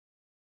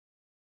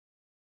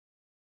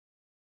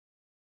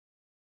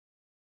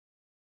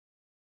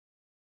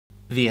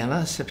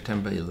Vienna,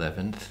 September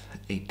 11th,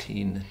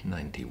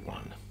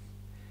 1891.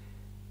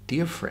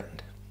 Dear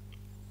friend,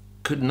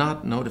 could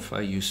not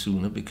notify you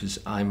sooner because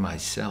I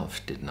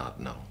myself did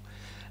not know.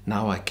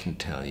 Now I can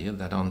tell you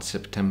that on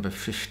September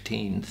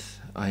 15th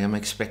I am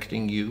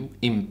expecting you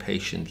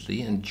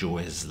impatiently and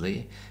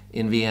joyously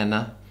in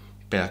Vienna,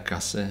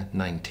 Berggasse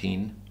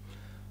 19.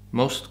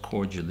 Most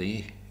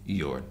cordially,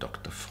 your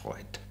Dr.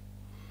 Freud.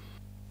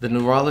 The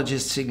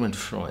neurologist Sigmund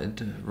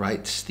Freud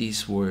writes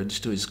these words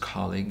to his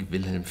colleague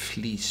Wilhelm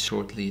Fließ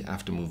shortly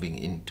after moving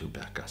into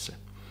Berggasse.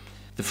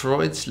 The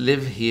Freuds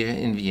live here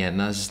in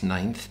Vienna's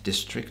 9th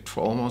district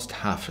for almost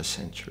half a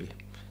century.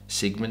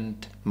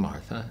 Sigmund,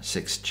 Martha,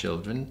 6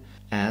 children,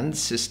 and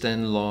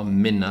sister-in-law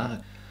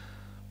Minna.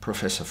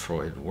 Professor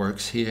Freud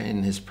works here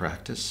in his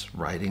practice,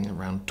 writing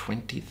around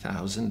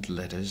 20,000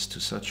 letters to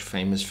such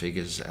famous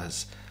figures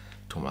as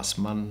Thomas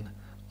Mann,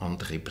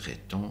 André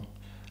Breton,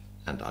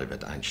 and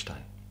Albert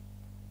Einstein.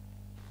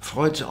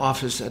 Freud's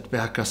office at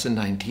Berggasse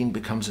 19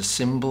 becomes a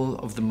symbol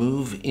of the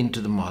move into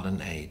the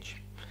modern age.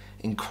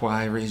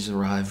 Inquiries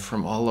arrive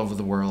from all over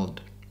the world.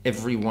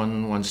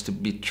 Everyone wants to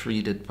be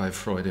treated by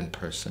Freud in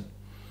person.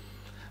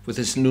 With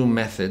his new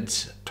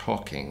methods,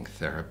 talking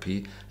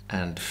therapy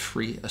and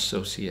free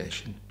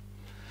association,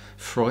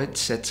 Freud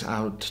sets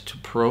out to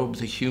probe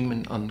the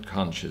human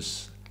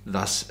unconscious,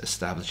 thus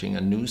establishing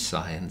a new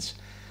science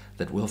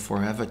that will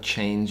forever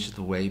change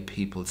the way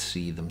people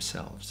see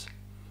themselves.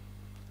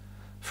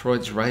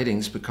 Freud's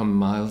writings become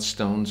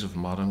milestones of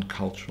modern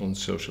cultural and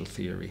social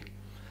theory.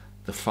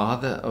 The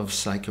Father of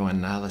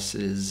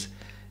Psychoanalysis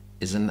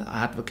is an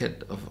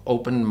advocate of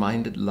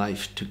open-minded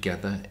life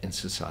together in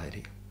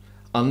society.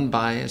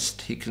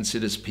 Unbiased, he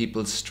considers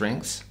people's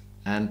strengths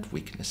and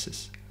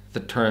weaknesses. The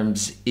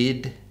terms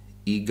id,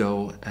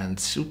 ego, and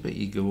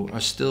superego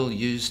are still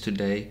used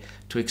today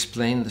to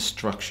explain the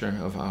structure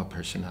of our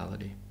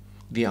personality.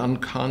 The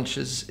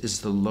unconscious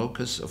is the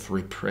locus of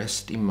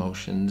repressed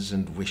emotions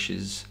and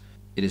wishes.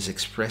 It is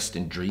expressed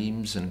in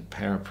dreams and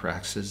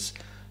parapraxis,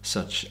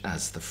 such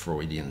as the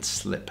Freudian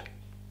slip.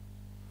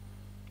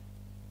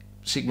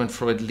 Sigmund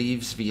Freud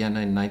leaves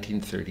Vienna in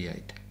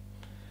 1938.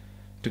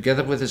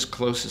 Together with his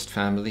closest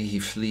family, he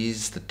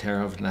flees the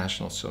terror of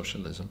National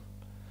Socialism.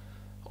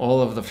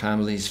 All of the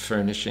family's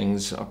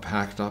furnishings are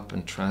packed up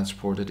and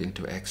transported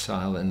into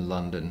exile in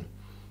London.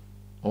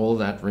 All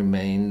that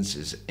remains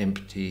is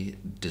empty,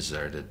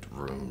 deserted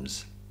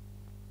rooms.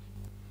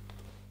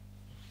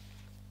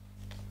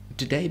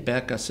 Today,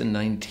 Berggasse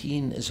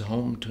 19 is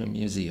home to a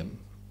museum.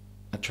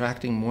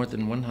 Attracting more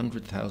than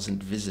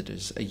 100,000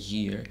 visitors a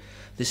year,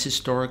 this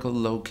historical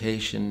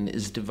location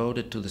is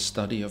devoted to the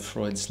study of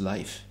Freud's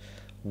life,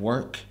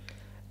 work,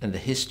 and the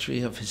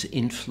history of his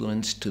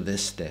influence to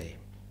this day.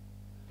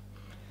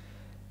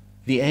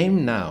 The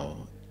aim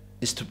now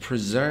is to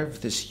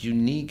preserve this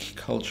unique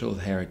cultural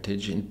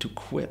heritage and to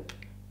equip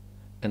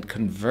and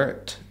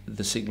convert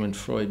the Sigmund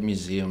Freud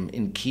Museum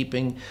in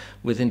keeping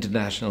with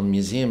international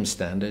museum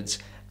standards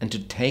and to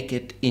take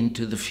it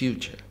into the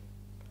future.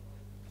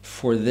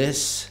 For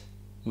this,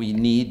 we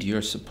need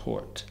your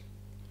support.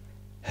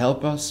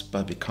 Help us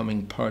by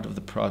becoming part of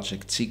the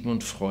project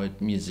Sigmund Freud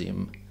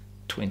Museum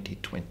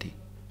 2020.